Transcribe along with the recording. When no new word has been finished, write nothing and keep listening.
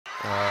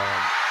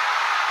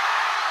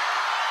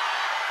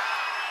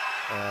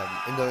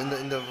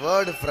இந்த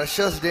word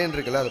freshers டேன்னு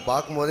இருக்குல்ல, அதை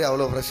பார்க்கும்போதே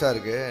அவ்வளோ ஃப்ரெஷ்ஷாக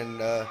இருக்குது.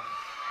 அண்ட்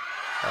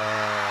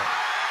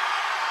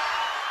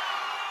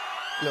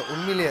இல்லை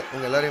உண்மையிலேயே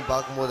உங்கள் எல்லோரையும்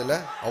பார்க்கும்போதில்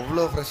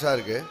அவ்வளோ ஃப்ரெஷ்ஷாக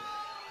இருக்குது.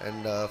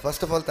 And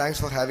first of all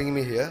thanks for having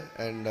me here.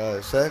 And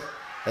sir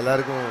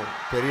எல்லாருக்கும்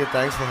பெரிய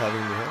thanks for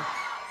having me here.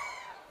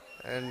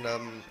 And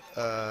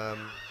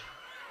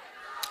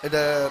இந்த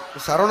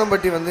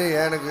சரவணம்பட்டி வந்து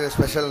ஏன் எனக்கு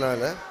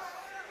ஸ்பெஷல்னால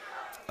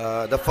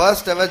த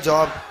ஃபர்ஸ்ட் எவர்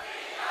ஜாப்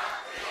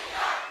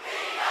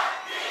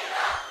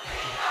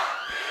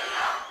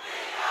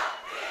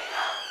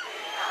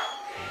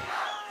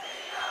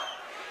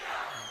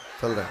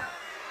சொல்கிறேன்.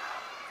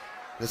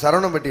 இந்த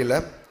சரவணம்பட்டியில்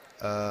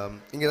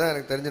இங்கே தான்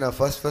எனக்கு தெரிஞ்சு நான்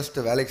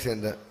ஃபர்ஸ்ட்டு வேலைக்கு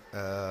சேர்ந்தேன்.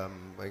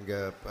 இங்கே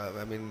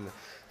ஐ mean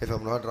if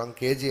I'm not wrong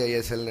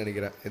கேஜிஐஎஸ்எல்னு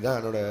நினைக்கிறேன். இதுதான்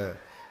என்னோடய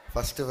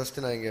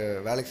ஃபஸ்ட்டு நான் இங்கே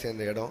வேலைக்கு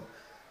சேர்ந்த இடம்.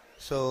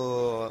 ஸோ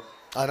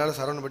அதனால்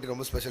சரவணம்பட்டி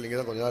ரொம்ப ஸ்பெஷல். இங்கே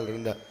தான் கொஞ்ச நாள்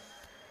இருந்தேன்.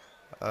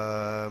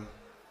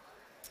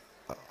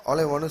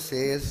 All I want to say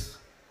is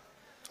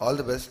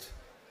all the best,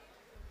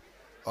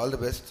 all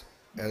the best.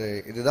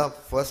 இதுதான்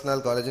ஃபர்ஸ்ட்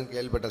நாள் காலேஜுன்னு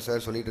கேள்விப்பட்ட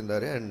சார் சொல்லிட்டு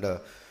இருந்தார். அண்ட்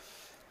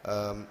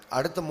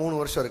அடுத்த 3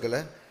 வருஷம் இருக்குல்ல,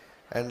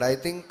 அண்ட் ஐ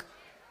திங்க்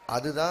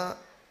அதுதான்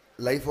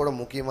லைஃபோட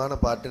முக்கியமான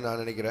பார்ட்டுன்னு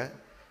நான் நினைக்கிறேன்.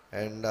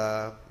 அண்ட்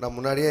நான்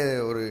முன்னாடியே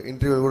ஒரு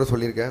இன்டர்வியூ கூட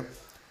சொல்லியிருக்கேன்,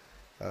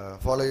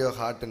 ஃபாலோ யுவர்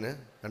ஹார்ட்டுன்னு.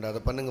 அண்ட் அதை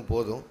பண்ணுங்க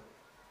போதும்.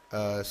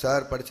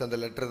 சார் படித்த அந்த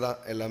லெட்டர் தான்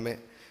எல்லாமே.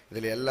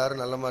 இதில்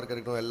எல்லோரும் நல்ல மார்க்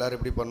இருக்கணும், எல்லோரும்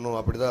எப்படி பண்ணணும்,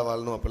 அப்படி தான்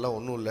வாழணும், அப்படிலாம்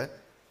ஒன்றும் இல்லை.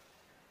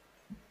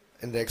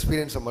 இந்த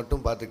எக்ஸ்பீரியன்ஸை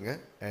மட்டும் பார்த்துக்குங்க.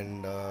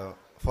 And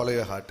follow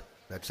your heart,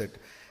 that's it.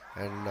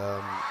 And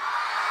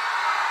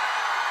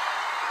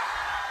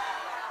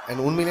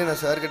உண்மையிலே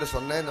நான் சார்கிட்ட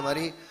சொன்னேன், இந்த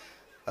மாதிரி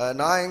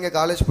நான் எங்கள்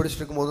காலேஜ்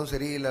படிச்சுட்டு இருக்கும் போதும்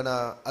சரி, இல்லை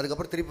நான்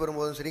அதுக்கப்புறம் திருப்பி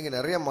வரும்போதும் சரி, இங்கே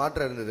நிறைய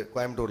மாற்றம் இருந்தது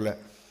கோயம்புத்தூரில்.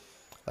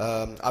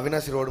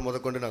 அவினாசி ரோடு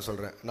முதற்கொண்டு நான்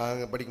சொல்கிறேன்.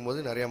 நாங்கள் படிக்கும்போது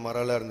நிறைய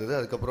மரம்லாம் இருந்தது,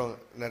 அதுக்கப்புறம்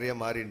நிறைய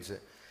மாறிடுச்சு.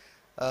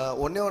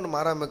 ஒன்றே ஒன்று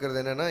மாறாமல்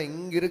இருக்கிறது என்னென்னா,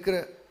 இங்கே இருக்கிற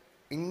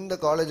இந்த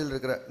காலேஜில்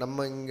இருக்கிற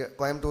நம்ம இங்கே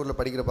கோயம்புத்தூரில்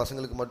படிக்கிற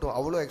பசங்களுக்கு மட்டும்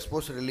அவ்வளோ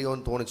எக்ஸ்போசர்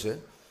இல்லையோன்னு தோணுச்சு.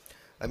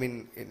 ஐ மீன்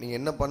நீங்கள்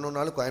என்ன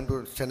பண்ணணுன்னாலும்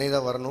கோயம்புத்தூர் சென்னை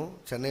தான் வரணும்.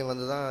 சென்னை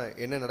வந்து தான்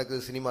என்ன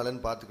நடக்குது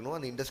சினிமாலன்னு பார்த்துக்கணும்,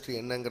 அந்த இண்டஸ்ட்ரி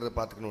என்னங்கிறத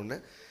பார்த்துக்கணுன்னு.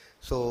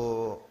 ஸோ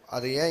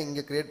அதை ஏன்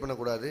இங்கே க்ரியேட்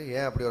பண்ணக்கூடாது,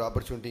 ஏன் அப்படி ஒரு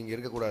ஆப்பர்ச்சுனிட்டி இங்கே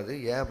இருக்கக்கூடாது,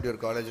 ஏன் அப்படி ஒரு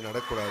காலேஜ்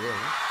நடக்கக்கூடாது.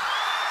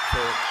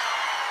 So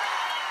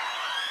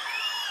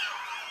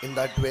in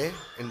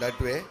that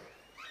way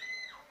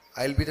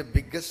I'll be the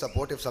biggest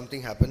support if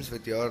something happens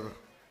with your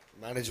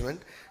management.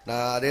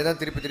 நான் அதே தான்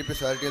திருப்பி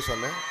சார்கிட்டே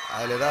சொன்னேன்.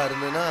 அதில் எதாவது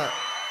இருந்ததுன்னா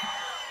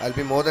I'll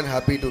be more than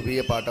happy to be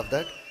a part of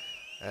that.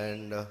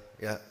 And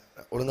yeah,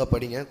 ஒழுங்காக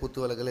படிங்க,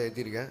 குத்து விளக்கெல்லாம்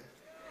ஏற்றிருக்கேன்.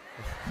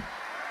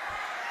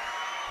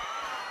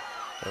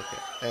 Okay,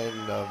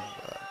 and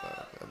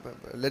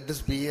let this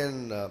be an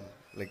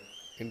like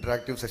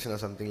interactive session or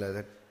something like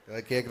that.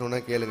 ஏதாவது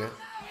கேட்கணுன்னா கேளுங்க.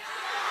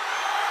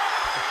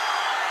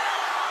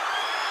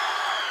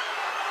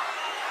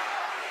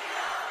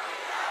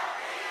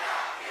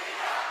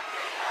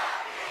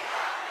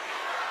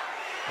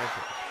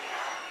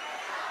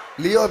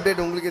 லியோ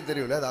அப்டேட் உங்களுக்கே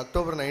தெரியும்ல, அது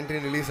October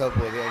 19 ரிலீஸ் ஆக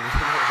போகுது.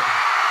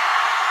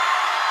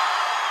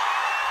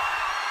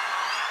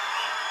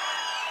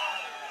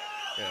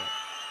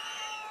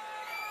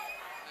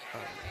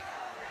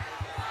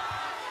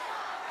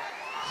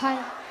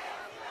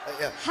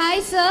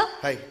 Hi sir.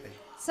 ஹாய்.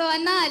 ஸோ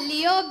அண்ணா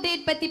லியோ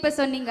அப்டேட் பற்றி இப்போ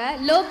சொன்னீங்க.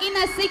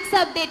 லோகினா 6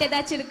 அப்டேட்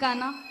ஏதாச்சும்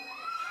இருக்காண்ணா?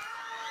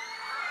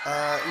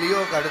 லியோ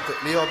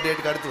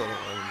அப்டேட்டுக்கு அடுத்து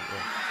வரும்.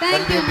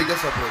 Thank you.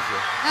 Biggest surprise.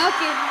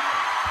 Okay.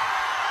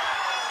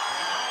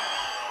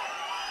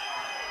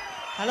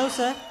 Hello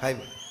sir. Hi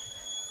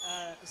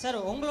sir,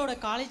 உங்களோட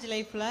காலேஜ்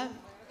லைஃப்பில்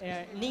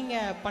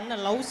நீங்கள் பண்ண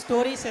லவ்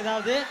ஸ்டோரிஸ்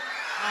ஏதாவது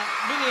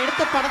நீங்கள்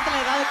எடுத்த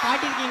படத்தில் ஏதாவது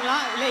காட்டியிருக்கீங்களா,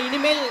 இல்லை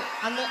இனிமேல்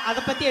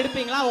அதை பற்றி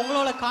எடுப்பீங்களா?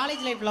 உங்களோட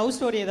காலேஜ் லைஃப் லவ்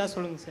ஸ்டோரி ஏதாவது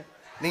சொல்லுங்கள் சார்.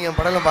 நீங்கள் என்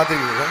படம்லாம்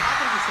பார்த்துருக்கீங்களா?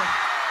 பார்த்துருக்கீங்க சார்.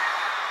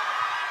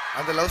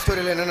 அந்த லவ்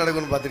ஸ்டோரியில் என்ன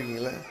நடக்கும்னு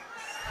பார்த்துருக்கீங்களா?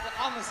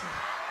 ஆமாம் சார்.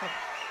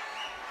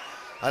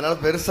 அதனால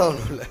பெருசாக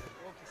ஒன்றும் இல்லை.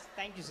 Okay sir,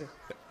 thank you sir.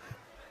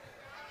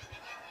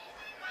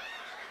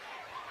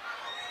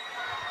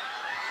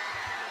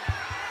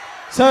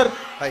 Sir,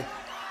 hi.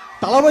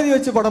 தளபதி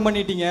வச்சு படம்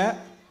பண்ணிட்டீங்க,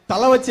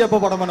 தலை வச்சு எப்போ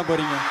படம் பண்ண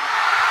போறீங்க?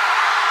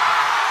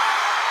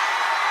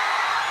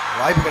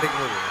 வாய்ப்பு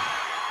கிடைக்கும்.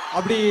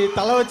 அப்படி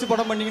தலை வச்சு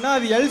படம் பண்ணீங்கன்னா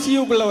அது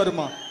எல்சியூக்குள்ள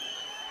வருமா?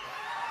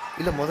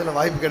 இல்லை, முதல்ல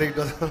வாய்ப்பு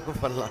கிடைக்கட்டும்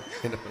பண்ணலாம்.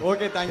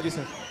 Okay, thank you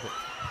sir.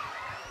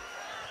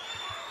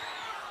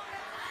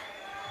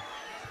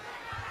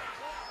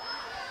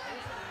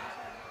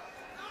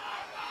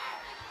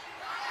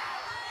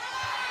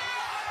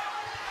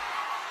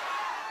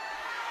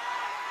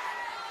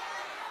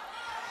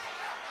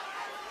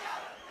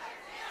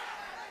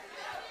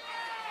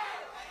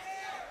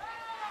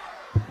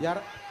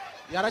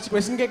 யாராச்சும்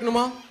கொஸ்டின்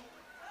கேட்கணுமா?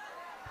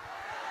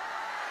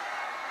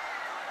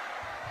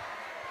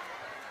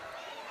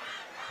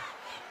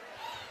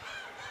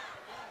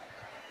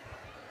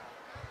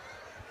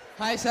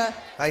 Hi sir.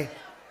 ஹாய்.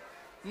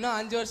 இன்னும்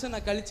 5 வருஷம்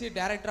நான் கழிச்சு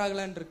டைரக்டர்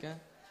ஆகலான்னு இருக்கேன்.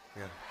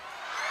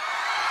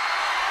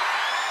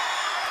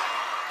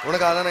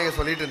 உனக்கு அதான் நான்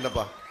சொல்லிட்டு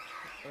இருந்தப்பா.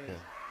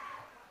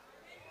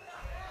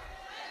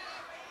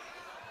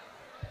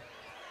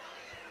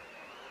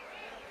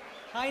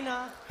 ஹாய்ண்ணா.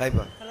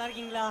 ஹாய்ப்பா. நல்லா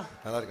இருக்கீங்களா?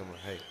 நல்லா இருக்கேம்மா.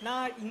 ஹாய்.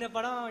 நான் இந்த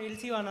படம்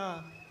எல்சிவாண்ணா.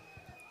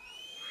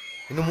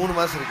 இன்னும் 3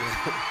 மாசம் இருக்கு.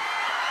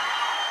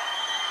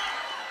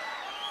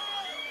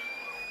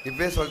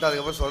 இப்பவே சொல்லிட்டு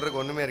அதுக்கப்புறம்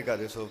சொல்றதுக்கு ஒண்ணுமே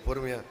இருக்காது. ஸோ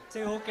பொறுமையா.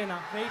 சரி ஓகேண்ணா,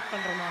 வெயிட்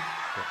பண்ணுறேண்ணா.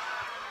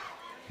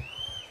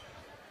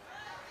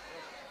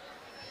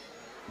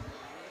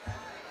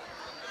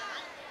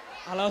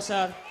 Hello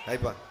sir.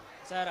 ஹாய்ப்பா.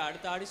 சார்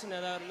அடுத்த ஆடிஷன்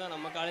ஏதாவது இருந்தால்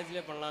நம்ம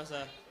காலேஜ்லேயே பண்ணலாம்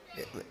சார்.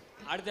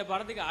 அடுத்த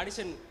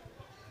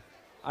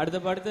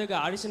படத்துக்கு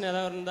ஆடிஷன்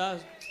ஏதாவது இருந்தால்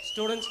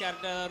ஸ்டூடெண்ட்ஸ்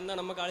கேரக்டர் ஏதாவது இருந்தால்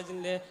நம்ம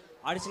காலேஜ்லேயே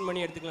ஆடிஷன்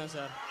பண்ணி எடுத்துக்கலாம்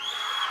சார்.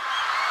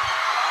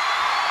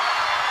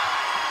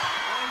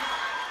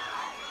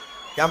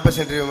 கேம்பஸ்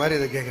இன்டர்வியூ மாதிரி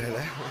இதை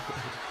கேட்குறேன்.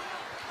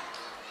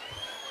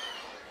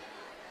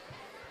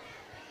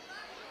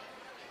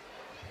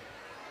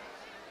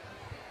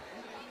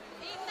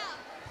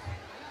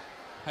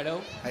 ஹலோ.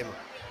 ஹாய்மா.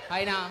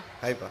 ஹாய்ண்ணா.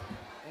 ஹாய்ப்பா.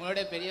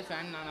 உங்களோட பெரிய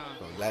ஃபேன் நானா.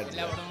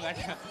 எல்லா படமும்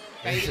கேட்டேன்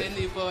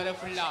கையிலேருந்து இப்போ வர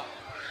ஃபுல்லாக.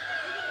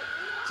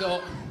 ஸோ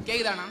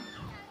கேக்குதாண்ணா?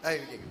 ஹாய்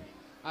கேட்குது.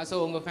 ஸோ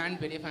உங்கள்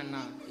ஃபேன் பெரிய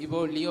ஃபேன்னா.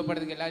 இப்போது லியோ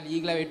படத்துக்கு எல்லாம்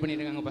லீகலாக வெயிட்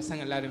பண்ணிட்டு இருக்காங்க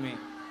பசங்க எல்லாருமே.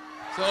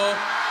 ஸோ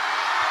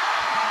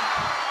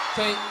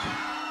ஸோ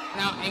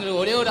நான்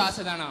எங்களுக்கு ஒரே ஒரு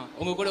ஆசை தானா,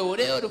 உங்கள் கூட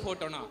ஒரே ஒரு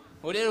ஃபோட்டோண்ணா.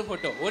 ஒரே ஒரு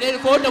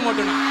ஃபோட்டோ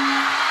மட்டும்ண்ணா.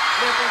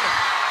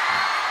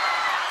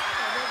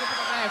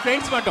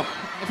 ஃப்ரெண்ட்ஸ் மட்டும்.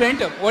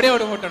 ஃப்ரெண்டு ஒரே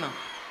ஒரு ஃபோட்டோண்ணா.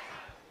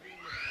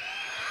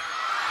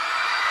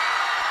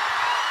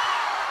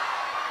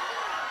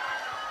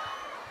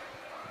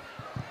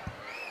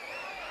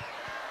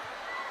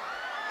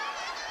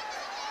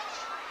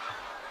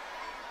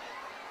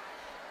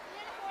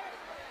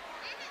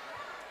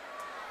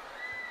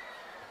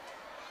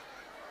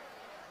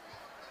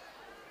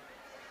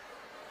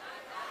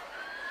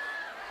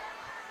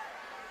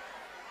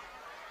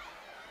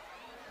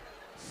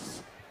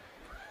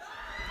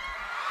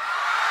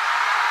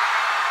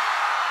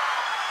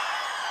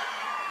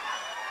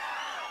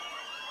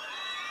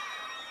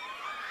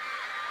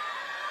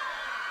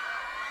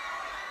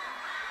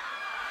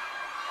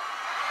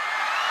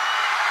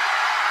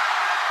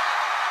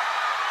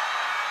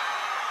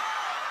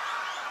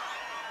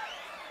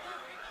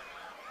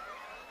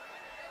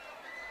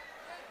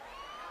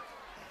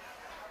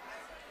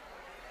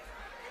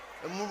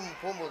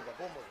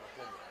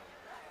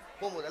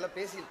 போகும்போது எல்லாம்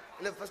பேசி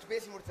இல்லை ஃபர்ஸ்ட்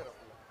பேசி முடிச்சிடறேன்.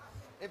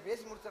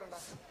 பேசி முடிச்சிடறேன்டா.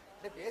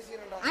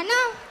 பேசிடுறேன்டா. அண்ணா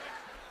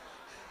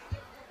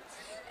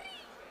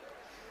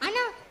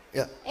அண்ணா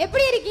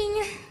எப்படி இருக்கீங்க?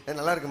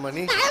 நல்லா இருக்குமா.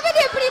 நீ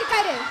தளபதி எப்படி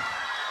இருக்காரு?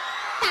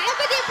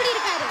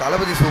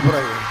 தளபதி சூப்பரா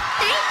இருக்கு.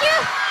 Thank you.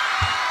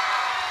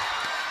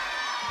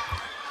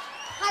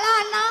 ஹலோ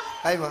அண்ணா.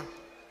 ஹாய்மா.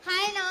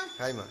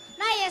 ஹாய்மா.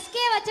 நான்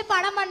எஸ்கே வச்சு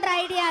படம் பண்ற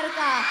ஐடியா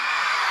இருக்கா?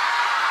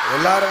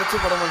 எல்லாரும் வச்சு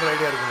படம் பண்ற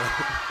ஐடியா இருக்குமா?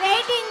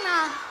 வெயிட்டிங்ண்ணா.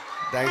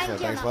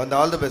 Thanks.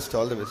 All the best.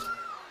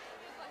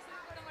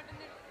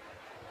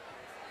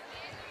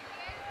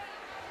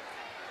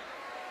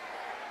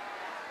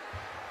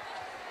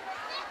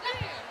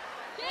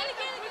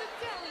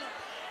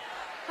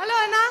 Hello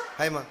Anna.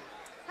 ஹாய்மா.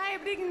 Hi,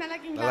 எப்படி இருக்கீங்க? நல்லா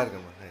இருக்கீங்களா? நல்லா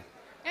இருக்கேம்மா. ஹாய்.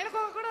 எனக்கு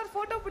உங்க கூட ஒரு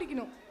போட்டோ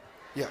பிடிக்கணும்.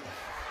 யா.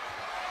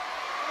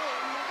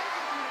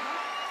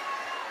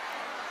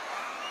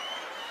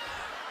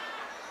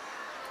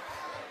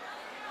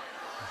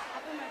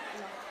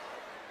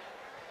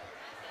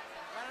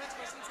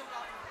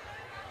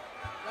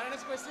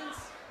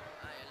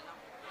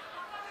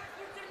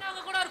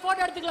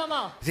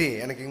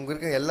 எனக்கு இங்க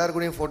இருக்க எல்லாரும்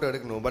கூடயும் போட்டோ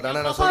எடுக்கணும். பட் ஆனா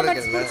நான் சொல்றேன்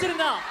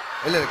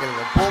இல்ல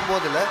இருக்குங்க.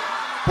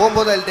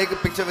 போகும்போது I'll take a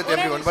picture with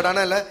everyone. But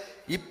ஆனா இல்ல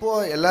இப்போ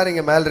எல்லாரும்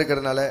இங்க மேல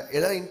இருக்கறனால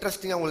ஏதாவது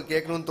இன்ட்ரஸ்டிங்கா உங்களுக்கு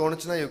கேட்கணும்னு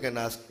தோணுச்சுனா you can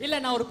ask. இல்ல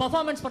நான் ஒரு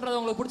பெர்ஃபார்மன்ஸ் பண்றது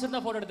உங்களுக்கு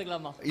பிடிச்சிருந்தா போட்டோ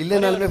எடுத்துக்கலாமா?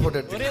 இல்லனாலுமே போட்டோ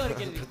எடுத்துக்கலாம். ஒரே ஒரு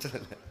கேள்வி.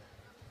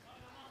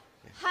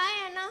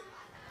 ஹாய் அண்ணா.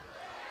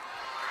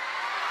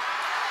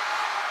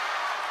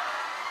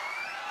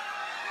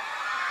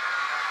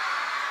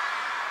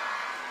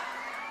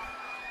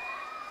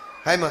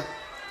 ஹாய்மா.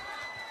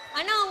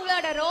 அண்ணா,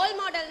 உங்களோட ரோல்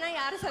மாடல்னா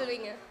யாரை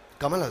சொல்வீங்க?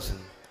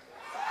 கமல்ஹாசன்.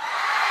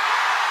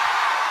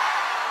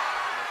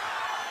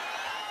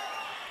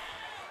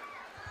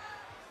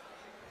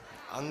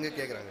 அங்க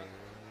கேக்குறாங்க.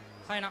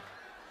 ஹாய்ண்ணா.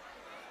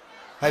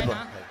 ஹாய்ப்பா.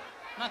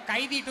 நான்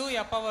கைதி 2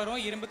 எப்போ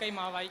வரும்? இரும்பு கை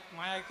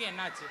மாயாவுக்கு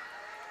என்ன ஆச்சு?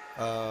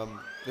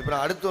 இப்போ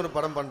நான் அடுத்து ஒரு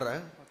படம்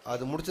பண்றேன்.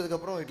 அது முடிச்சதுக்கு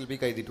அப்புறம் இட் வில் பி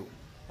கைதி 2.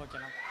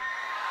 ஓகேண்ணா.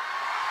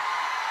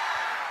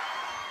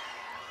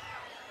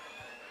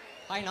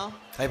 ஹாய்ண்ணா.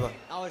 ஹாய்ப்பா.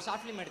 நான் ஒரு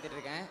ஷார்ட் ஃபிலிம் எடுத்துட்டு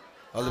இருக்கேன்.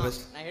 All the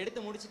best. நான் எடுத்து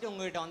முடிச்சிட்டு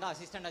உங்ககிட்ட வந்து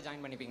அசிஸ்டண்டா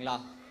ஜாயின் பண்ணிப்பீங்களா?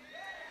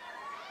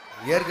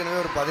 ஏற்கனவே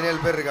ஒரு 17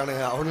 பேர்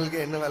இருக்கானுங்க. அவங்களுக்கு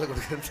என்ன வேலை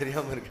கொடுக்குறதுன்னு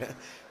தெரியாம இருக்கேன்.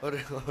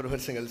 ஒரு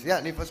வருஷம் கழிச்சு.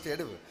 நீ ஃபர்ஸ்ட்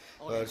எடு.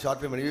 ஷார்ட்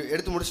ஃபிலிம்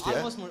எடுத்து முடிச்சிட்டியா?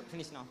 Almost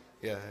ஃபினிஷ்ண்ணா.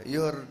 You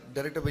our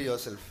director by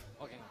your self.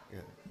 Okay.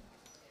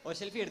 ஒரு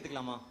செல்ஃபி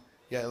எடுத்துக்கலாமா?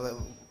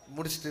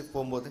 முடிச்சிட்டு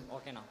போகும்போது.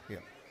 ஓகேண்ணா.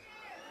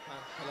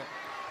 Hello.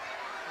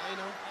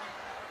 ஹாய்ண்ணா.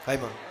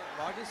 ஹாய்மா.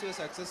 What is your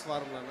success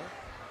ஃபார்முலாண்ணா?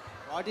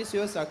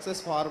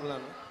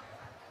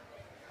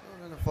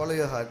 Follow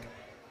your heart.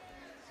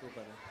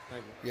 Super.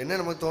 Thank you. என்ன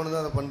நமக்கு தோணுதோ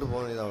அதை பண்ணிட்டு போக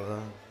வேண்டியது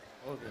அவ்வளோதான்.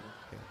 ஓகே.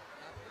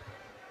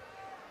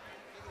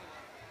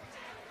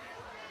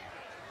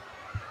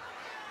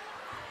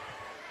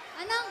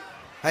 அண்ணா.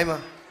 ஹாய்மா.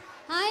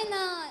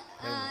 ஹாய்ண்ணா.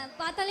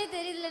 பார்த்தாலே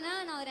தெரியலனா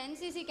நான் ஒரு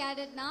NCC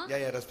கேடட்னா.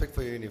 Respect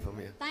for your uniform.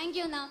 Thank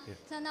you ண்ணா.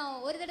 Sir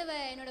நான் ஒரு தடவை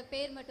என்னோட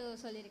பேர் மட்டும்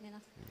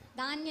சொல்லிருக்கேனா.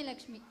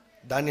 தானியலட்சுமி.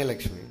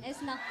 தானியலட்சுமி.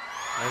 எஸ் ண்ணா.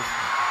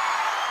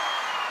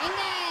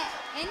 எங்க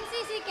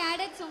என்சிசி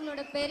கேடட்ஸ்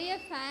உங்களோட பெரிய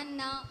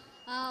ஃபேன்னா.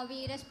 We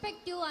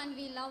respect you and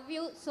we love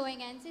you. So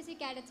எங்க என்சிசி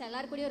கேடட்ஸ்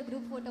எல்லாரும் கூட ஒரு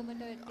குரூப் போட்டோ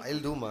மட்டும் எடுத்து.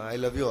 I'll do ma. I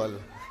love you all.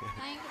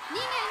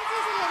 நீங்க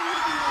என்சிசி ல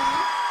இருந்திருக்கீங்களா?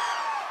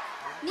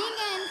 நீங்க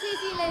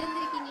என்சிசி ல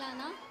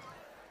இருந்திருக்கீங்களானா?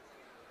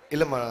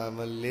 இல்லம்மா, I'm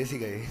a lazy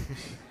guy.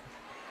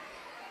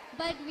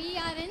 But we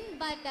are in.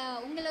 But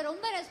உங்களை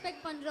ரொம்ப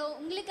ரெஸ்பெக்ட் பண்றோம்.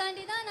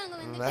 உங்களுக்காண்டி தான் நாங்க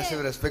வந்து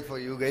Massive respect for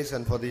you guys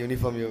and for the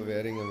uniform you're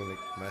wearing. I mean,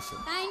 like massive.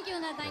 Thank you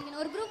na. Thank you.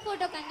 ஒரு குரூப்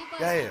போட்டோ கண்டிப்பா.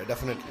 Yeah,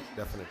 definitely.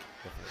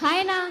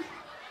 Hi நா.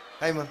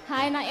 ஹாய் மா.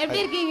 ஹாய் நா,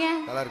 எப்படி இருக்கீங்க?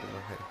 நல்லா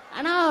இருக்கேன்.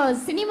 ஆனா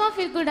சினிமா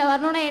ஃபீல்ட் கூட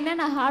வரணும்னா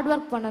என்னென்ன ஹார்ட்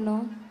ஒர்க்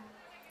பண்ணணும்?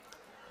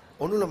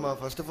 ஒன்றும் இல்லைம்மா.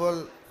 First of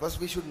all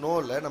we should know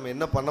நம்ம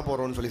என்ன பண்ண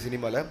போகிறோம்னு சொல்லி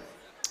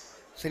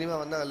சினிமா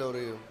வந்து அதில்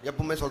ஒரு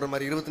எப்பவுமே சொல்கிற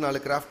மாதிரி 24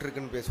 கிராஃப்ட்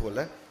இருக்குன்னு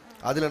பேசுவோம்ல.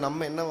 அதில்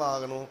நம்ம என்ன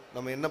ஆகணும்,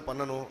 நம்ம என்ன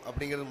பண்ணணும்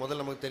அப்படிங்கிறது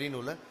முதல்ல நமக்கு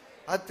தெரியணும்ல.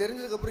 அது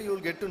தெரிஞ்சதுக்கப்புறம் you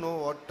will get to know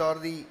what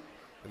are the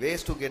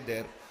ways to get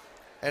there.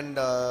 And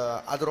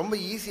அது ரொம்ப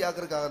ஈஸி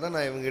ஆக்கிறதுக்காக தான்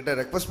நான் இவங்ககிட்ட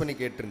ரெக்வஸ்ட் பண்ணி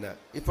கேட்டிருந்தேன்.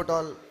 If at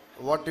all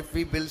what if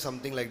we bill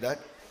something like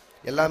that.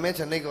 எல்லாமே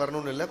சென்னைக்கு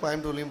வரணும்னு இல்லை,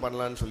 கோயம்புத்தூர்லையும்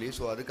பண்ணலான்னு சொல்லி.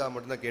 ஸோ அதுக்காக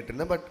மட்டும்தான்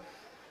கேட்டிருந்தேன். But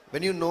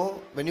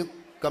when you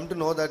come to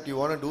know that you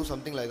want to do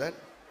something like that,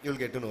 you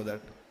will get to know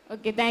that.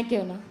 Okay, thank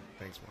you na.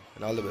 Thanks ma,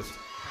 and all the best.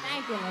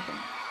 Thank you na.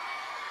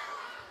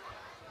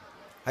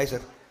 Hi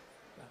sir.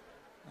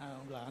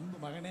 உங்களை அன்பு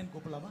மகனேன்னு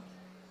கூப்பிடலாமா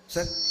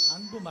sir?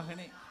 அன்பு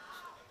மகனே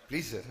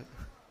please sir.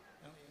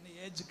 என்ன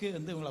ஏஜுக்கு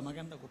வந்து உங்களை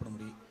மகன் தான் கூப்பிட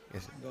முடியும்.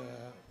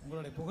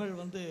 உங்களுடைய புகழ்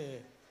வந்து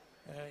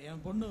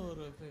என் பொண்ணு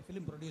ஒரு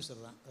ஃபிலிம்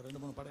ப்ரொடியூசர் தான்.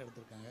 2-3 படம்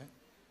எடுத்திருக்காங்க.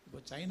 இப்போ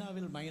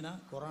சைனாவில் மைனா,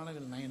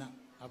 கொரோனாவில் நைனா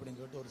அப்படின்னு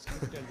சொல்லிட்டு ஒரு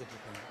ஸ்கிரிப்ட்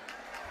எழுதிட்டுருக்காங்க.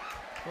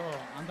 ஸோ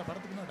அந்த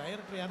படத்துக்கு நான்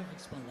டைரக்டர் யாரும்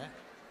ஃபிக்ஸ் பண்ணல.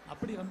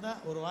 அப்படி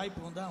வந்தால் ஒரு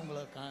வாய்ப்பு வந்தால் அவங்கள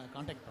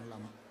காண்டாக்ட்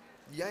பண்ணலாமா?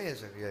 Yeah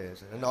sir.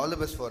 And all the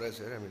best for us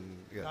sir. I mean,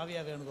 yeah.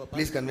 Kavya Venugopal.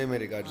 Please convey my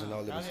regards and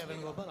all the best. Kavya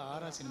Venugopal,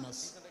 ஆரா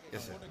சினிமாஸ்.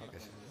 Yes sir.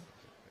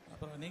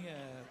 அப்புறம்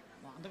நீங்கள்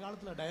அந்த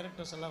காலத்தில்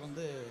டைரக்டர்ஸ் எல்லாம்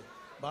வந்து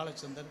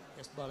பாலச்சந்தர்,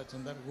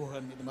 பாலச்சந்தர்,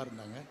 குஹன் இது மாதிரி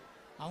இருந்தாங்க.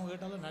 அவங்க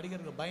கிட்டாலும்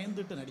நடிகர்கள்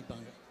பயந்துட்டு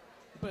நடிப்பாங்க.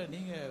 இப்போ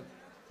நீங்கள்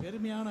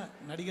பெருமையான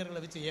நடிகர்களை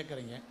வச்சு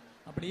இயக்குறீங்க.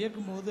 அப்படி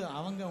இயக்கும்போது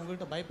அவங்க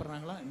உங்கள்கிட்ட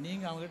பயப்படுறாங்களா,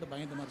 நீங்கள் அவங்ககிட்ட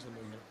பயந்த மாதிரி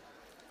சொல்லுவீங்க?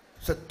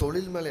 சார்,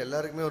 தொழில் மேலே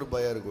எல்லாருக்குமே ஒரு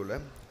பயம் இருக்கும்ல.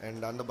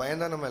 அண்ட் அந்த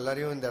பயம் தான் நம்ம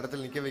எல்லாரையும் இந்த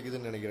இடத்துல நிற்க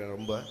வைக்குதுன்னு நினைக்கிறேன்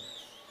ரொம்ப.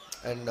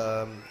 அண்ட்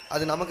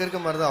அது நமக்கு இருக்க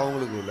மாதிரி தான்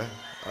அவங்களுக்கும் இல்லை.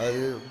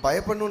 அது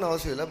பயப்படணும்னு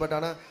அவசியம் இல்லை. பட்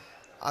ஆனால்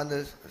அந்த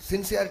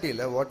சின்சியாரிட்டி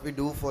இல்லை, வாட் வி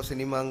டூ ஃபார்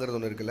சினிமாங்கிறது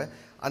ஒன்று இருக்குல்ல.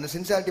 அந்த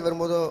சின்சியாரிட்டி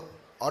வரும்போது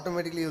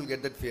automatically you will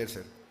get that fear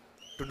sir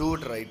to do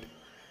it right.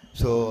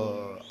 So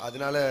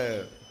அதனால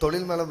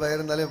தொழில் மேலே பயம்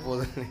இருந்தாலே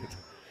போதும்.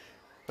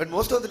 But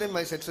most of the time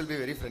my sets will be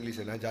very friendly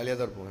sir. நான் ஜாலியாக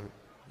தான் இருப்பேன்.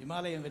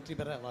 இமாலயம் வெற்றி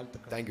பெற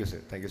வாழ்த்துக்கள். Thank you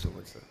sir. Thank you so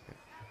much sir.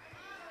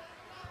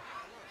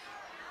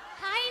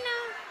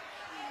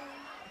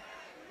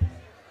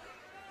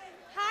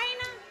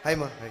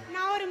 ஹாய்மா. Hi.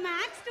 நான் ஒரு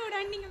மேத்ஸ்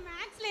ஸ்டூடண்ட். நீங்க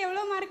மேத்ஸ்ல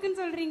எவ்வளவு மார்க்னு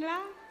சொல்றீங்களா?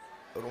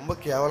 ரொம்ப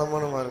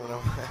கேவலமான மார்க்.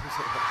 நான்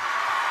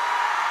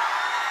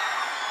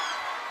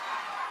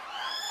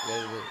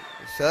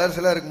சார்ஸ்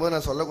எல்லாம் இருக்கும்போது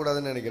நான்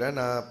சொல்லக்கூடாதுன்னு நினைக்கிறேன்.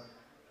 நான்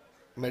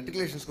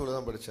மெட்ரிகுலேஷன் ஸ்கூலில்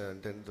தான் படித்தேன்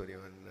 10th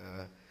வரையும்.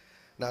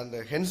 நான் அந்த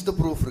ஹென்ஸ் த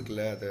ப்ரூஃப்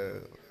இருக்குல்ல, அது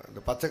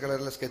அந்த பச்சை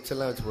கலரில் ஸ்கெட்ச்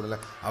எல்லாம் வச்சு போடல,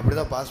 அப்படி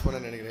தான் பாஸ்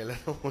பண்ண நினைக்கிறேன்.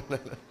 எல்லாரும்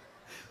ஒன்றும்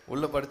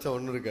உள்ளே படித்தா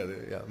ஒன்றும் இருக்காது.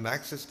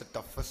 Maths is the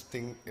toughest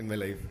thing in my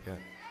life.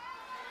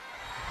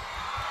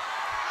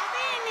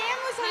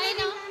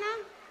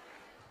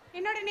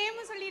 என்னோட நேம்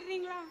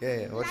சொல்லிடுறீங்களா?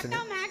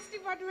 நான் மேக்ஸ்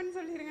டிபார்ட்மென்ட்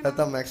சொல்லிருங்க.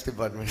 நான் மேக்ஸ்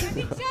டிபார்ட்மென்ட்.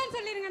 பிரதீக்ஷா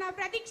சொல்லிருங்க. நான்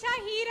பிரதீக்ஷா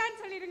ஹீரான்னு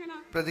சொல்லிருங்க.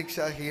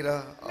 Pratiksha Heera,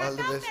 all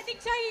the best.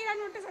 Pratiksha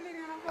ஹீரான்னு மட்டும்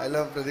சொல்லிருங்க. I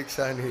love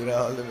Pratiksha and Heera,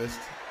 all the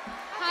best.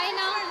 Hi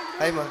நா.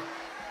 ஹாய் மா.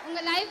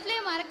 உங்க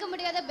லைஃப்லயே மறக்க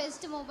முடியாத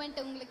பெஸ்ட் மொமெண்ட்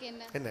உங்களுக்கு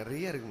என்ன?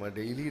 நிறைய இருக்குமா,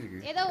 டெய்லி இருக்கு.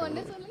 ஏதோ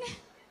ஒன்னு சொல்லுங்க.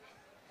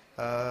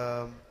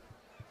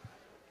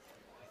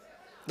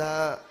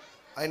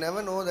 I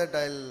never know that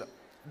I'll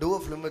do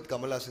a film with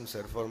Kamal Haasan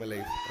sir for my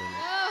life.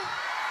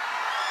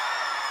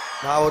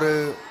 நான் ஒரு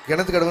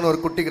கிணத்து கடவுன்னு ஒரு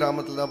குட்டி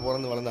கிராமத்தில் தான்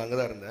பிறந்து வளர்ந்து அங்கே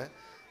தான் இருந்தேன்.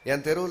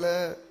 என் தெருவில்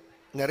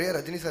நிறைய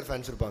ரஜினி சார்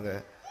ஃபேன்ஸ் இருப்பாங்க.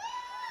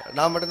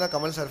 நான் மட்டும்தான்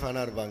கமல் சார்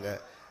ஃபேனாக இருப்பாங்க.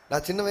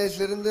 நான் சின்ன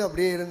வயசுலேருந்து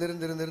அப்படியே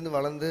இருந்து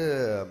வளர்ந்து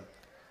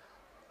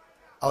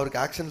அவருக்கு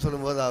ஆக்ஷன்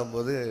சொல்லும்போது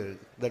ஆகும்போது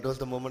that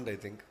was the moment I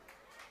think.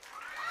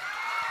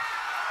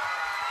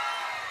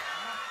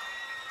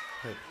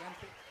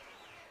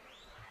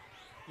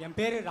 என்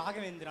பேர்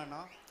ராகவேந்திராண்ணா.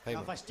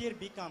 நான் ஃபர்ஸ்ட் இயர்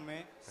பிகாமு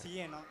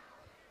சிஏண்ணா.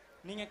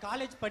 நீங்கள்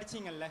காலேஜ்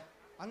படிச்சிங்கல்ல,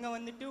 அங்கே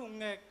வந்துட்டு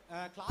உங்கள்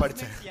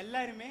கிளாஸ்மேட்ஸ்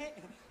எல்லாருமே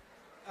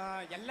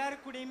எல்லாரு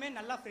கூடயுமே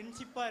நல்லா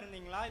ஃப்ரெண்ட்ஷிப்பாக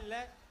இருந்தீங்களா,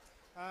 இல்லை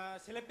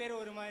சில பேர்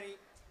ஒரு மாதிரி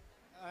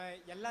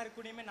எல்லாரு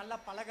கூடயுமே நல்லா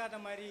பழகாத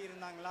மாதிரி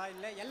இருந்தாங்களா,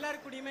 இல்லை எல்லாரு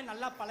கூடயுமே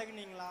நல்லா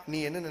பழகுனீங்களா? நீ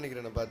என்ன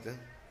நினைக்கிறேன்னு பார்த்து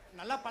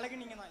நல்லா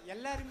பழகுனீங்க தான்.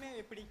 எல்லாருமே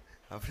எப்படி?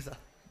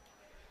 அப்படிதான்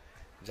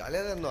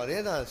ஜாலியாக தான் இருந்தோம். அதே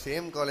தான்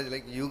same college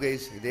like you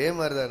guys, இதே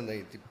மாதிரி தான்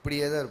இருந்தேன்.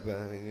 இப்படியே தான்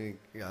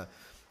இருப்பேன்.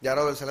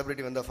 யாரோ ஒரு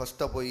செலிப்ரிட்டி வந்தால்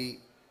ஃபஸ்ட்டாக போய்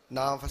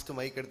நான் ஃபஸ்ட்டு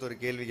மைக் எடுத்து ஒரு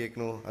கேள்வி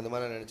கேட்கணும் அந்த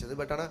மாதிரி நினச்சது.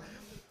 பட் ஆனால்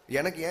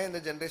எனக்கு ஏன் இந்த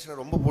ஜென்ரேஷனை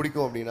ரொம்ப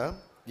பிடிக்கும் அப்படின்னா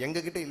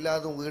எங்ககிட்ட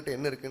இல்லாத உங்ககிட்ட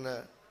என்ன இருக்குன்னு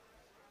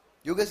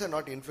you guys are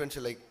not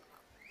influential like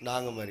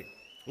நாங்கள் மாதிரி.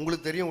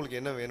 உங்களுக்கு தெரியும் உங்களுக்கு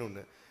என்ன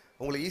வேணும்னு.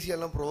 உங்களை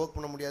ஈஸியாலாம் ப்ரொவோக்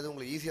பண்ண முடியாது,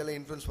 உங்களை ஈஸியாலாம்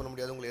இன்ஃப்ளூயன்ஸ் பண்ண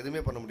முடியாது, உங்களை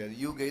எதுவுமே பண்ண முடியாது.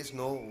 You guys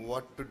know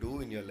what to two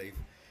in your life.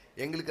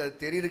 எங்களுக்கு அது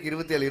தெரியறதுக்கு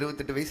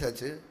 27-28 வயசு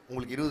ஆச்சு,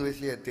 உங்களுக்கு 20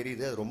 வயசுலேயே அது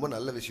தெரியுது. அது ரொம்ப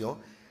நல்ல விஷயம்.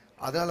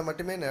 அதனால்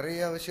மட்டுமே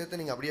நிறையா விஷயத்தை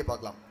நீங்கள் அப்படியே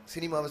பார்க்கலாம்.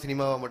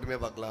 சினிமாவை மட்டுமே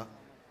பார்க்கலாம்.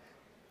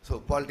 ஸோ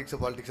பாலிடிக்ஸை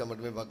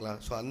மட்டுமே பார்க்கலாம்.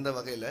 ஸோ அந்த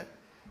வகையில்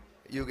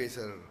யூ கைஸ்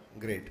ஆர்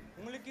கிரேட்.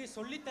 உங்களுக்கு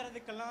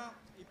சொல்லித்தரதுக்கெல்லாம்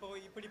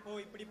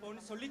இப்படி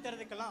போன்னு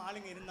சொல்லித்தரதுக்கெல்லாம்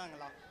ஆளுங்க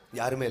இருந்தாங்களா?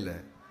 யாருமே இல்லை.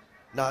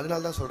 நான்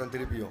அதனால தான் சொல்கிறேன்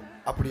திருப்பியும்,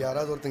 அப்படி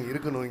யாராவது ஒருத்தங்க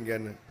இருக்கணும்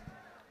இங்கேன்னு.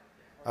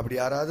 அப்படி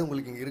யாராவது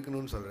உங்களுக்கு இங்கே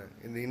இருக்கணும்னு சொல்கிறேன்.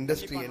 இந்த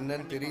இண்டஸ்ட்ரி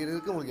என்னன்னு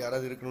தெரியறதுக்கு உங்களுக்கு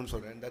யாராவது இருக்கணும்னு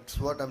சொல்கிறேன். That's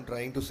what I'm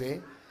trying to say.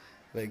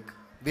 Like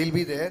will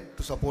be there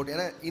to support.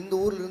 ஏன்னா இந்த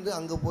ஊர்லேருந்து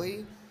அங்கே போய்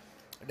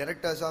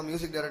டைரக்டர்ஸாக,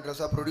 மியூசிக்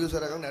டைரக்டர்ஸாக,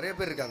 ப்ரொடியூசராக நிறைய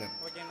பேர் இருக்காங்க.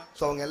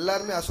 ஸோ அவங்க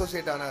எல்லாருமே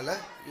அசோசியேட் ஆனால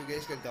you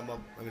guys can come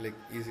up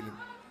like easily.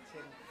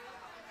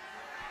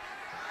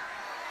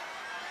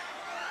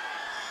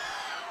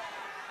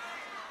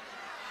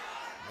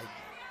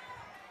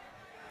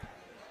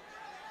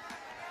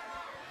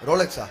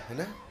 ரோலெக்ஸா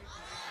என்ன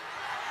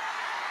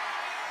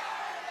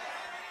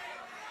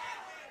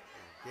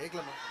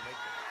கேட்கலாமா?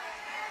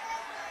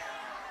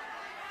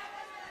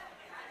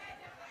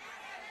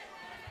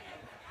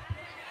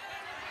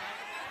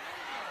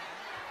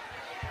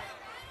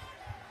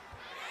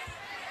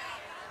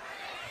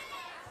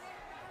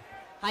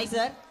 Hi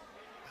sir.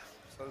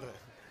 சொல்றேன்.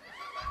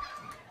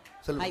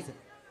 Hi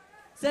sir.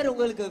 சார்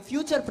உங்களுக்கு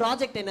ஃபியூச்சர்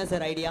ப்ராஜெக்ட் என்ன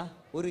சார் ஐடியா?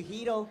 ஒரு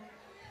ஹீரோ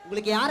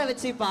உங்களுக்கு யாரை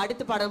வச்சு இப்போ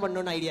அடுத்து படம்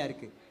பண்ணணும்னு ஐடியா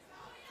இருக்கு?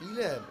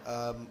 இல்லை,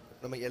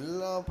 நம்ம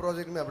எல்லா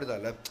ப்ராஜெக்ட்டுமே அப்படி தான்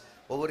இல்லை.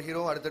 ஒவ்வொரு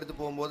ஹீரோவும் அடுத்தடுத்து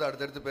போகும்போது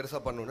அடுத்தடுத்து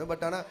பெருசாக பண்ணணும்.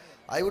 பட் ஆனால்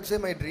I would say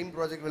my dream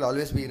project will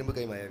always be இரும்பு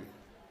கை மாயாவி.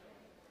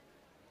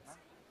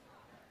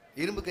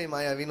 இரும்பு கை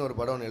மாயாவின்னு ஒரு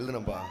படம் ஒன்று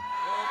எழுதுனப்பா.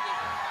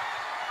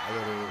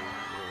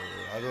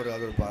 அது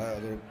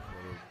ஒரு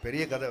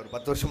பெரிய கதை, ஒரு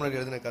 10 வருஷம் முன்னாடி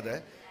எழுதின கதை.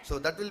 So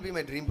that will be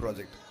my dream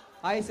project.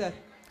 Hi sir.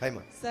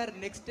 ஹாய்மா. Sir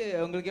next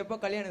உங்களுக்கு எப்போ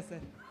கல்யாணம்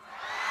சார்?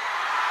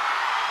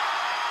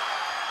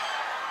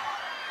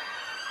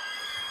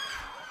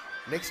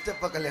 நெக்ஸ்ட்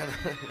எப்போ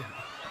கல்யாணம்?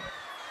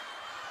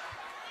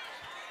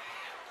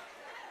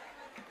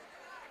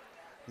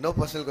 No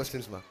personal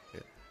கொஸ்டின்ஸ்மா.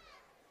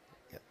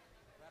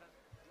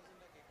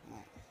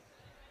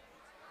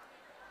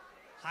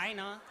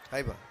 ஹாய்ண்ணா.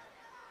 ஹாய்ப்பா.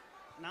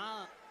 நான்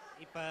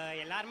இப்போ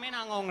எல்லாருமே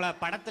நாங்கள் உங்களை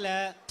படத்தில்,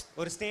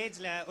 ஒரு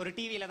ஸ்டேஜில், ஒரு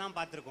டிவியில் தான்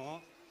பார்த்துருக்கோம்.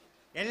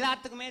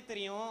 எல்லாத்துக்குமே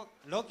தெரியும்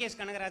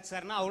லோகேஷ் கனகராஜ்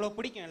சார்னா அவ்வளோ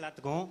பிடிக்கும்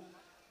எல்லாத்துக்கும்.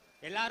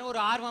 எல்லாரும்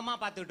ஒரு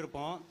ஆர்வமாக பார்த்துட்டு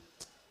இருப்போம்.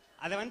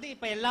 அதை வந்து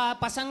இப்போ எல்லா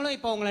பசங்களும்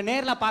இப்போ உங்களை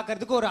நேரில்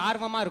பார்க்கறதுக்கு ஒரு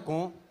ஆர்வமாக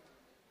இருக்கும்.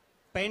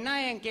 இப்போ என்ன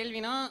என்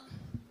கேள்வினா,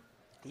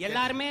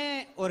 எல்லாருமே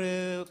ஒரு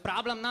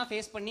ப்ராப்ளம் தான்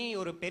ஃபேஸ் பண்ணி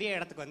ஒரு பெரிய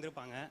இடத்துக்கு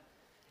வந்திருப்பாங்க.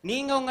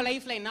 நீங்கள் உங்கள்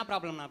லைஃப்பில் என்ன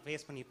ப்ராப்ளம் நான்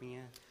ஃபேஸ்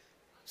பண்ணியிருப்பீங்க?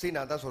 சரி,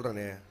 நான் தான்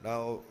சொல்கிறேனே,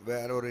 நான்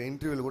வேற ஒரு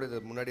இன்டர்வியூவில் கூட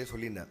இதை முன்னாடியே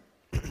சொல்லியிருந்தேன்.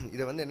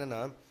 இதை வந்து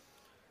என்னென்னா,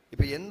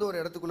 இப்போ எந்த ஒரு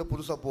இடத்துக்குள்ளே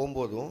புதுசாக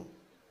போகும்போதும்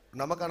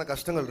நமக்கான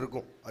கஷ்டங்கள்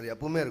இருக்கும். அது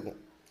எப்பவுமே இருக்கும்.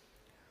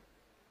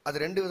 அது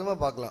 2 விதமாக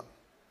பார்க்கலாம்.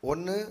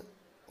 ஒன்று,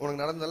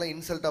 உனக்கு நடந்ததெல்லாம்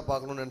இன்சல்ட்டாக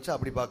பார்க்கணும்னு நினச்சா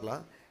அப்படி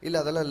பார்க்கலாம். இல்லை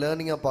அதெல்லாம்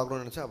லேர்னிங்காக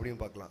பார்க்கணும்னு நினச்சா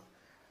அப்படியும் பார்க்கலாம்.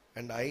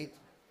 And I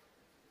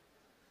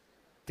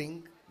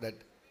think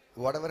that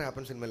what ever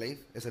happens in my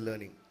life is a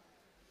learning.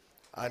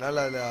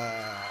 அதனால் அதில்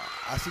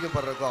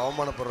அசிங்கப்படுறக்கோ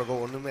அவமானப்படுறக்கோ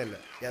ஒன்றுமே இல்லை.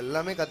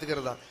 எல்லாமே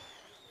கற்றுக்கிறது தான்.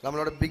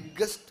 நம்மளோட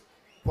பிக்கஸ்ட்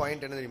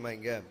பாயிண்ட் என்ன தெரியுமா?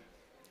 இங்கே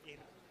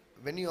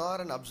when you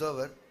are an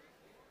observer,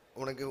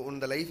 உனக்கு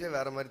இந்த லைஃபே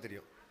வேறு மாதிரி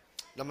தெரியும்.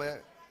 நம்ம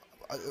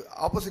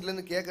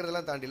ஆப்போசிட்லேருந்து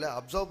கேட்குறதெல்லாம் தாண்டில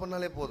அப்சர்வ்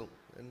பண்ணாலே போதும்.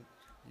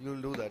 You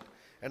will do that.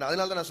 And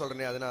அதனால தான் நான்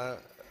சொல்கிறேனே, அது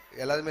நான்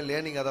எல்லாருமே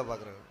லேர்னிங்காக தான்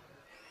பார்க்குறேன்.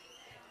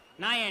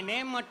 நான் என்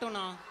name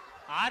மட்டும்ண்ணா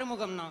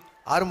ஆறுமுகம்ண்ணா.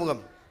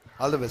 Arumugam,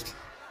 all the best.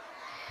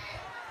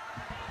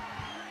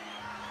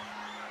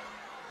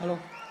 Hello.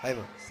 Hi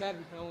ma'am. Sir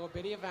நான் உங்கள்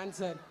பெரிய ஃபேன்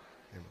சார்.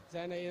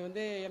 சார் இது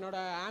வந்து என்னோட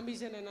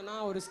ஆம்பிஷன் என்னென்னா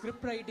ஒரு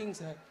ஸ்கிரிப்ட் ரைட்டிங்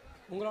சார்.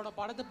 உங்களோட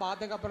படத்தை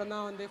பார்த்ததுக்கப்புறம்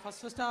தான் வந்து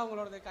ஃபஸ்ட்டாக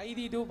உங்களோட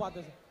கைதி 2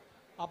 பார்த்தேன் சார்.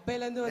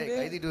 அப்பையிலேருந்து வந்து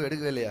கைதி 2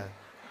 எடுக்கவே இல்லையா?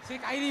 சரி,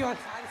 கைதி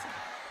சாரி சார்,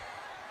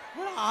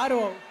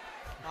 ஆர்வம்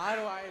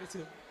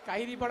ஆயிடுச்சு.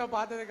 கைதி படம்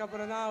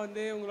பார்த்ததுக்கப்புறம் தான்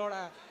வந்து உங்களோட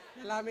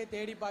எல்லாமே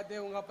தேடி பார்த்து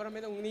உங்கள் அப்புறமே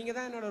தான் நீங்கள்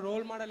தான் என்னோடய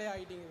ரோல் மாடலே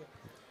ஆகிட்டீங்க.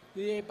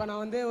 இது இப்போ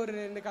நான் வந்து ஒரு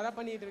 2 கதை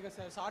பண்ணிகிட்டு இருக்கேன்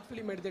சார். ஷார்ட்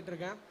ஃபிலிம் எடுத்துகிட்டு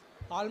இருக்கேன்.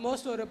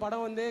 ஆல்மோஸ்ட் ஒரு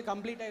படம் வந்து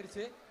கம்ப்ளீட்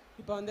ஆயிடுச்சு.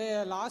 இப்போ வந்து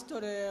லாஸ்ட்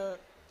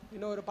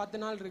இன்னும் ஒரு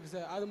 10 நாள் இருக்குது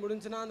சார். அது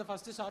முடிஞ்சுன்னா அந்த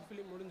ஃபஸ்ட்டு ஷார்ட்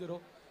ஃபிலிம்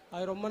முடிஞ்சிடும்.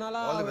 அது ரொம்ப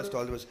நாளாக all the best,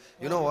 all the best.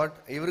 You know what,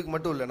 இவருக்கு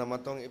மட்டும் இல்லை, நான்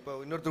மற்றவங்க இப்போ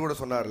இன்னொருத்தர் கூட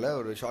சொன்னார்ல,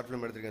 ஒரு ஷார்ட்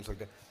ஃபிலிம் எடுத்திருக்கேன்னு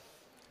சொல்லிட்டு.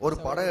 ஒரு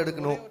படம்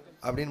எடுக்கணும்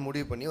அப்படின்னு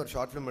முடிவு பண்ணி, ஒரு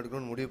ஷார்ட் ஃபிலிம்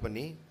எடுக்கணும்னு முடிவு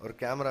பண்ணி, ஒரு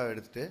கேமரா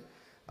எடுத்துட்டு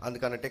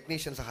அதுக்கான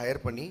டெக்னீஷியன்ஸை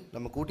ஹையர் பண்ணி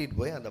நம்ம கூட்டிகிட்டு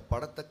போய் அந்த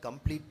படத்தை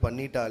complete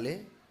பண்ணிட்டாலே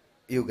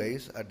you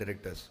guys are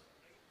directors.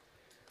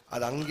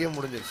 அது அங்கேயே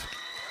முடிஞ்சிருச்சு.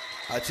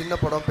 அது சின்ன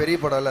படம் பெரிய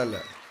படம்லாம்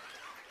இல்லை,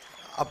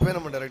 அப்பவே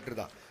நம்ம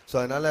டைரக்டர் தான். ஸோ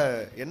அதனால்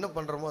என்ன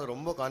பண்ணுறோமோ அது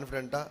ரொம்ப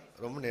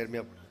கான்ஃபிடென்ட்டாக ரொம்ப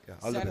நேர்மையாக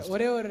பண்ணுங்க.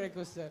 ஒரே ஒரு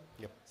ரெக்வஸ்ட் சார்.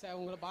 சார்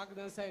உங்களை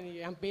பார்க்குதான் சார்,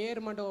 நீங்கள் என் பேர்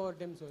மட்டும் ஒரு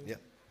டைம் சொல்லுங்க.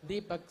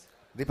 Deepak.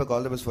 Deepak,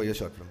 all the best for your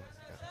short film.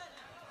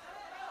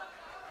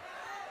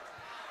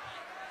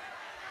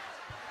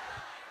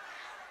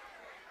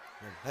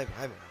 Hi.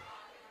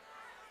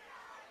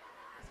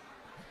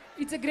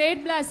 It's a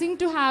great blessing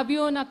to have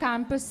you on our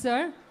campus,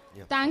 sir.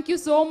 Yeah. Thank you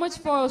so much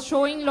for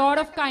showing a lot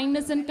of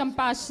kindness and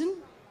compassion.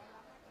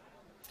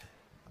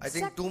 I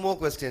think 2 more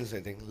questions,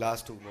 I think.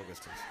 Last 2 more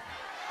questions.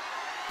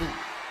 2.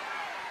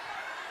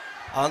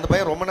 அந்த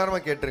பையன் ரொம்ப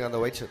நேரமா கேட்டிருங்க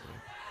அந்த white shirt.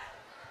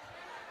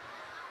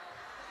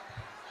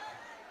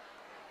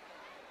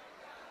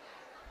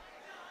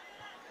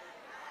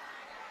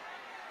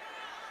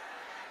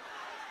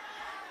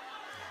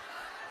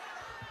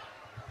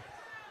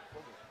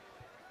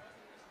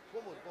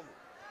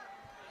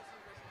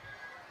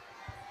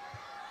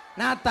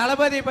 நான்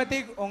தளபதி பற்றி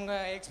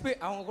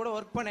அவங்க கூட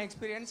work பண்ண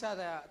எக்ஸ்பீரியன்ஸ்,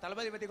 அதை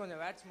தளபதி பற்றி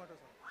கொஞ்சம் வேர்ட்ஸ் மட்டும்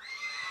சொல்லுங்கள்.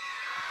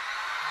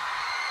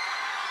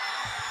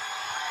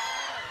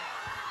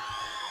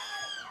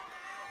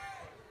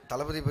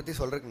 தளபதி பற்றி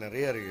சொல்கிறதுக்கு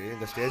நிறைய இருக்குது,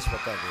 இந்த ஸ்டேஜ்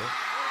பத்தாது.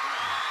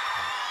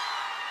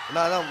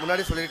 நான் அதான்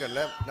முன்னாடி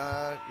சொல்லியிருக்கேன்ல,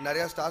 நான்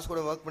நிறையா ஸ்டார்ஸ்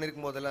கூட ஒர்க்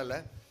பண்ணியிருக்கும் போதெல்லாம் இல்லை,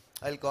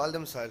 I will call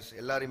them SARS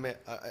எல்லாருமே.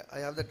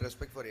 I have that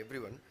respect for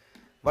every one.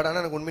 But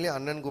ஆனால் எனக்கு உண்மையிலேயே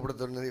அண்ணன் கூப்பிட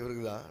தோணுது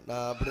இவருக்கு தான்.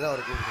 நான் அப்படி தான்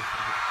அவரை கூப்பிடுறேன்.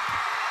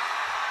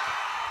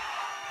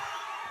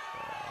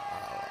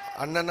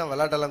 அண்ணன்னா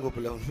விளையாட்டெல்லாம்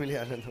கூப்பிடல, உண்மையிலேயே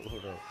அண்ணன் தான்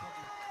கூப்பிடுறோம்.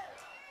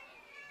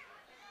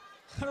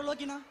 ஹலோ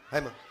லோக்கினா.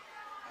 ஹாய்மா.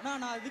 அண்ணா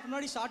நான் இதுக்கு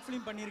முன்னாடி ஷார்ட்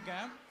ஃபிலிம்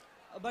பண்ணியிருக்கேன்.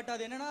 பட்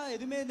அது என்னன்னா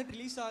எதுவுமே வந்துட்டு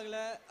ரிலீஸ்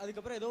ஆகலை.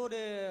 அதுக்கப்புறம் ஏதோ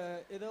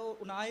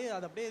ஒன்று ஆகி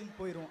அது அப்படியே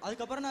போயிடும்.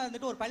 அதுக்கப்புறம் நான்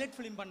வந்துட்டு ஒரு பைலட்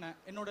ஃபிலிம் பண்ணேன்,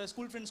 என்னோட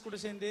ஸ்கூல் ஃப்ரெண்ட்ஸ் கூட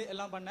சேர்ந்து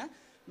எல்லாம் பண்ணேன்.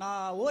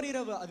 நான்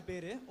ஓரிரவு, அது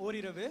பேர்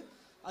ஓரிரவு.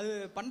 அது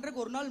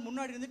பண்ணுறதுக்கு ஒரு நாள்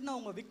முன்னாடி இருந்துட்டு நான்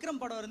உங்கள்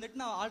விக்ரம் படம்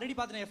இருந்துட்டு நான் ஆல்ரெடி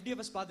பார்த்துட்டேன்,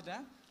 FDFS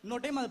பார்த்துட்டேன்.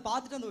 இன்னொரு டைம் அதை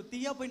பார்த்துட்டு அந்த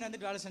தீயா போய் நான்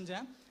வந்துட்டு வேலை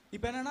செஞ்சேன்.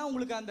 இப்போ என்னன்னா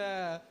உங்களுக்கு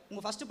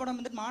உங்கள் ஃபஸ்ட்டு படம்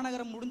வந்துட்டு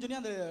மாநகரம் முடிஞ்சோடனே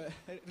அந்த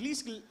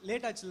ரிலீஸ்க்கு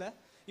லேட் ஆச்சுல்ல,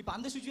 இப்போ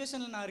அந்த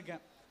சுச்சுவேஷனில் நான்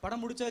இருக்கேன்.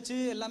 படம் முடிச்சாச்சு,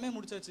 எல்லாமே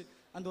முடிச்சாச்சு,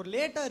 அந்த ஒரு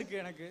லேட்டாக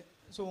இருக்குது எனக்கு.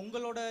 ஸோ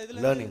உங்களோட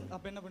இதில்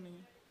அப்போ என்ன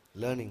பண்ணீங்க?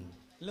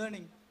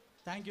 லேர்னிங்.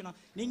 தேங்க்யூண்ணா.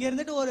 நீங்கள்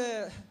இருந்துட்டு ஒரு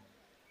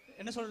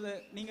என்ன சொல்கிறது,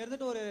 நீங்கள்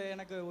இருந்துட்டு ஒரு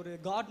எனக்கு ஒரு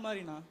காட்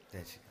மாதிரிண்ணா.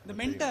 இந்த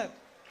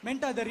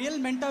mentor the real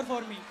mentor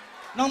for me.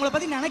 நான் உங்களை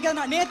பற்றி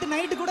நினைக்காதுண்ணா. நேற்று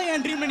நைட்டு கூட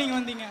என் ட்ரீமில் நீங்கள்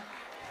வந்தீங்க.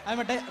 I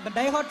am a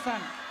die-hard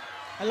fan.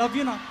 I love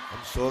you, na.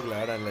 I'm so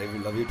glad and I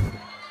will love you too.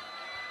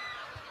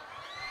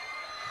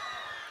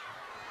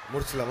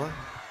 முடிச்சலாமா?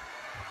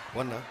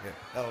 ஒன்னா? ஓகே.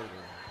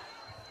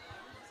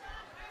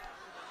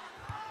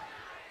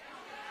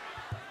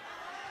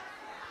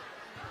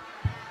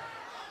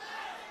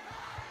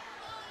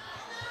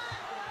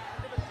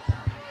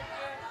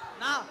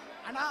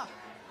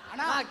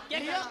 அண்ணா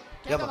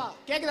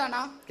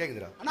கேக்குதாண்ணா?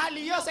 கேக்குதுடா. அண்ணா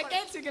Leo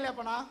second single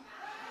எப்பண்ணா?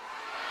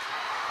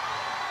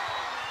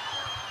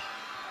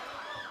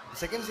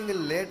 Second single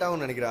late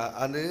ஆகும்னு நினைக்கிறா.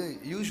 அது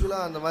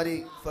யூஸ்வலாக அந்த மாதிரி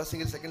ஃபர்ஸ்ட்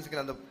சிங்கிள் செகண்ட்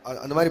சிங்கிள்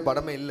அந்த மாதிரி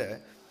படமே இல்லை.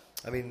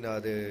 ஐ மீன்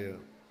அது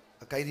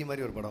கைதி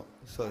மாதிரி ஒரு படம்.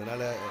 ஸோ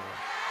அதனால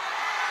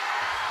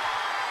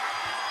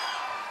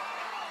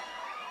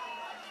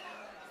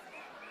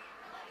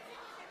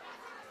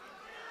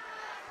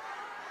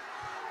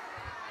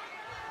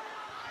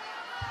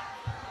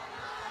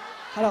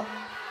ஹலோ.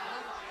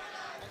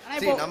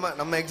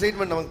 நம்ம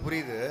எக்ஸைட்மெண்ட் நமக்கு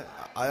புரியுது.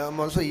 ஐ ஆம்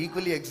also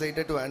equally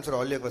excited to answer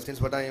all your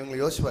questions. But இவங்களை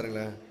யோசிச்சு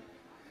பாருங்களேன்,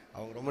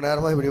 அவங்க ரொம்ப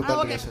நேரமாக இப்படி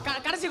உட்காந்து.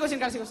 கடைசி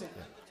கொஸ்டின்.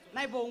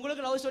 நான் இப்போ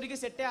உங்களுக்கு லவ் ஸ்டோரிக்கு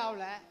செட்டே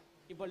ஆகல.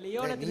 இப்போ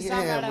லியோல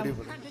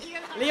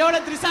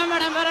த்ரிஷா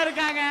மேடம் வேற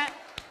இருக்காங்க.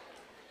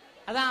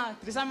 அதான்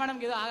த்ரிஷா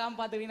மேடம்க்கு எதுவும் ஆகாம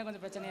பாத்துக்கிட்டீங்கன்னா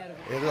கொஞ்சம் பிரச்சனையா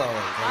இருக்கும். எதுவும்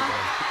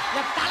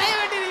ஆகும். தலையை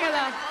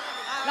வெட்டிருக்கீங்க.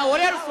 நான்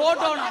ஒரே ஒரு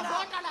போட்டோ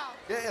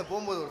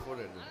போகும்போது ஒரு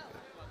போட்டோ எடுத்து.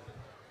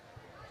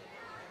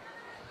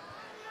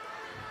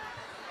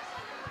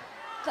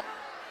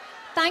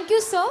 Thank you,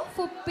 sir,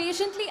 for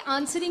patiently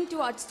answering to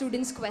our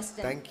students'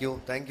 questions.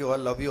 Thank you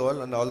all. Love you all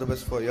and all the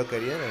best for your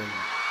career and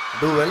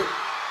do well.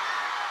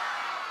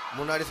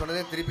 முன்னாடி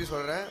சொன்னதே திருப்பி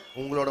சொல்கிறேன்,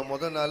 உங்களோட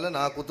முதல் நாளில்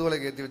நான்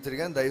குத்துவிளக்கு ஏற்றி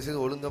வச்சிருக்கேன்.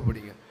 தயவுசெய்து ஒழுங்காக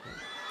படிங்க.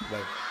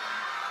 பை.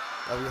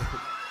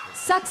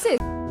 Success.